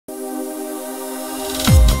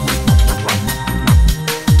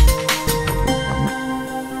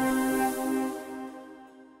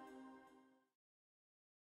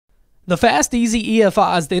The fast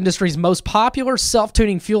EZ-EFI is the industry's most popular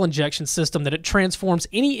self-tuning fuel injection system that it transforms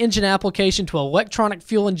any engine application to electronic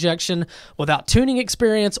fuel injection without tuning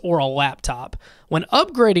experience or a laptop. When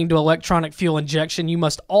upgrading to electronic fuel injection, you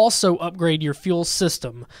must also upgrade your fuel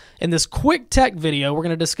system. In this quick tech video, we're going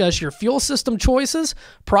to discuss your fuel system choices,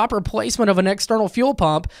 proper placement of an external fuel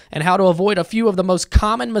pump, and how to avoid a few of the most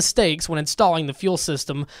common mistakes when installing the fuel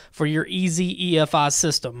system for your EZ-EFI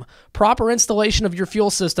system. Proper installation of your fuel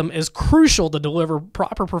system is crucial to deliver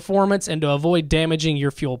proper performance and to avoid damaging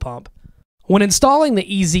your fuel pump. When installing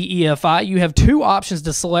the EZ-EFI, you have two options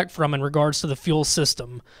to select from in regards to the fuel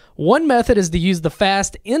system. One method is to use the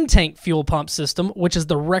fast in-tank fuel pump system, which is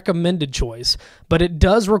the recommended choice, but it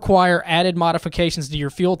does require added modifications to your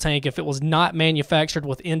fuel tank if it was not manufactured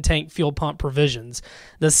with in-tank fuel pump provisions.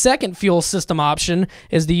 The second fuel system option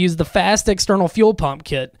is to use the fast external fuel pump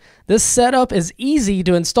kit. This setup is easy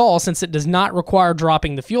to install since it does not require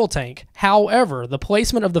dropping the fuel tank. However, the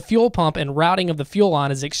placement of the fuel pump and routing of the fuel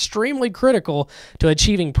line is extremely critical to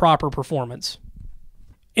achieving proper performance.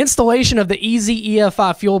 Installation of the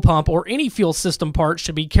EZ-EFI fuel pump or any fuel system parts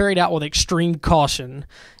should be carried out with extreme caution.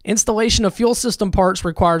 Installation of fuel system parts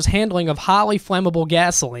requires handling of highly flammable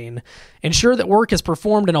gasoline. Ensure that work is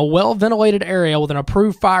performed in a well-ventilated area with an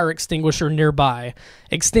approved fire extinguisher nearby.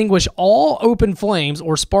 Extinguish all open flames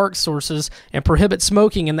or spark sources and prohibit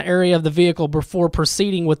smoking in the area of the vehicle before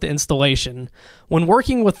proceeding with the installation. When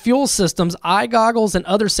working with fuel systems, eye goggles and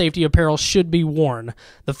other safety apparel should be worn.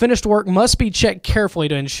 The finished work must be checked carefully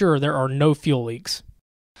to ensure there are no fuel leaks.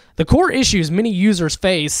 The core issues many users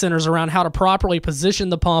face centers around how to properly position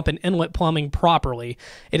the pump and inlet plumbing properly.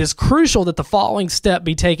 It is crucial that the following step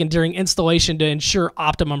be taken during installation to ensure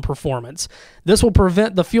optimum performance. This will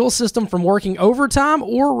prevent the fuel system from working overtime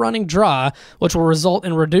or running dry, which will result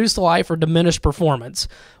in reduced life or diminished performance.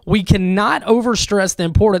 We cannot overstress the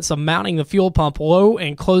importance of mounting the fuel pump low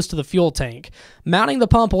and close to the fuel tank. Mounting the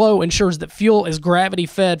pump low ensures that fuel is gravity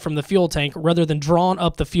fed from the fuel tank rather than drawn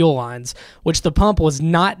up the fuel lines, which the pump was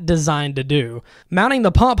not designed to do. Mounting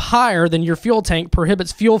the pump higher than your fuel tank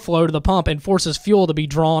prohibits fuel flow to the pump and forces fuel to be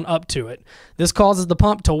drawn up to it. This causes the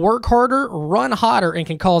pump to work harder, run hotter, and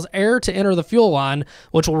can cause air to enter the fuel line,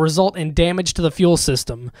 which will result in damage to the fuel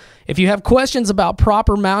system. If you have questions about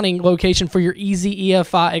proper mounting location for your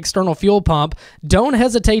EZ-EFI external fuel pump, don't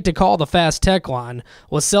hesitate to call the Fast Tech line.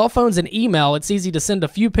 With cell phones and email, it's easy to send a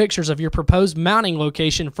few pictures of your proposed mounting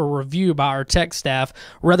location for review by our tech staff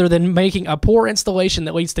rather than making a poor installation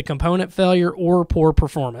that leads to component failure or poor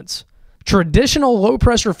performance. Traditional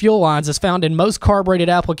low-pressure fuel lines, as found in most carbureted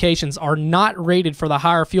applications, are not rated for the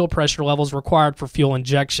higher fuel pressure levels required for fuel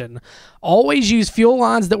injection. Always use fuel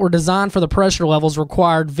lines that were designed for the pressure levels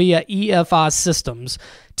required via EFI systems.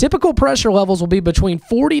 Typical pressure levels will be between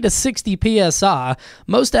 40 to 60 psi.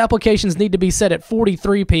 Most applications need to be set at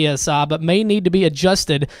 43 psi, but may need to be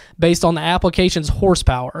adjusted based on the application's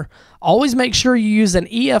horsepower. Always make sure you use an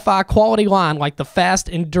EFI quality line like the Fast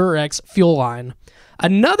Endurex fuel line.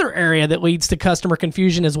 Another area that leads to customer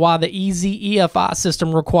confusion is why the EZ-EFI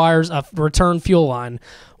system requires a return fuel line,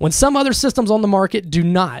 when some other systems on the market do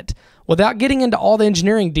not. Without getting into all the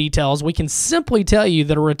engineering details, we can simply tell you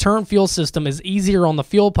that a return fuel system is easier on the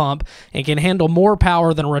fuel pump and can handle more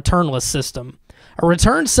power than a returnless system. A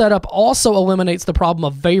return setup also eliminates the problem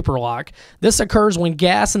of vapor lock. This occurs when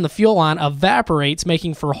gas in the fuel line evaporates,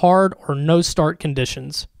 making for hard or no start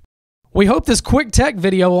conditions. We hope this quick tech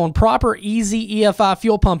video on proper EZ-EFI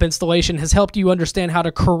fuel pump installation has helped you understand how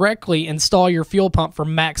to correctly install your fuel pump for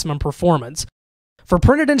maximum performance. For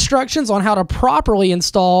printed instructions on how to properly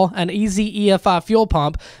install an EZ-EFI fuel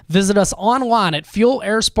pump, visit us online at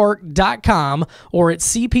fuelairspark.com or at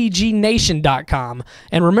cpgnation.com.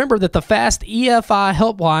 And remember that the Fast EFI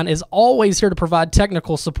helpline is always here to provide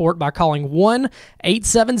technical support by calling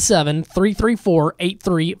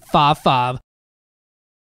 1-877-334-8355.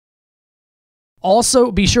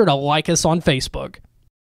 Also, be sure to like us on Facebook.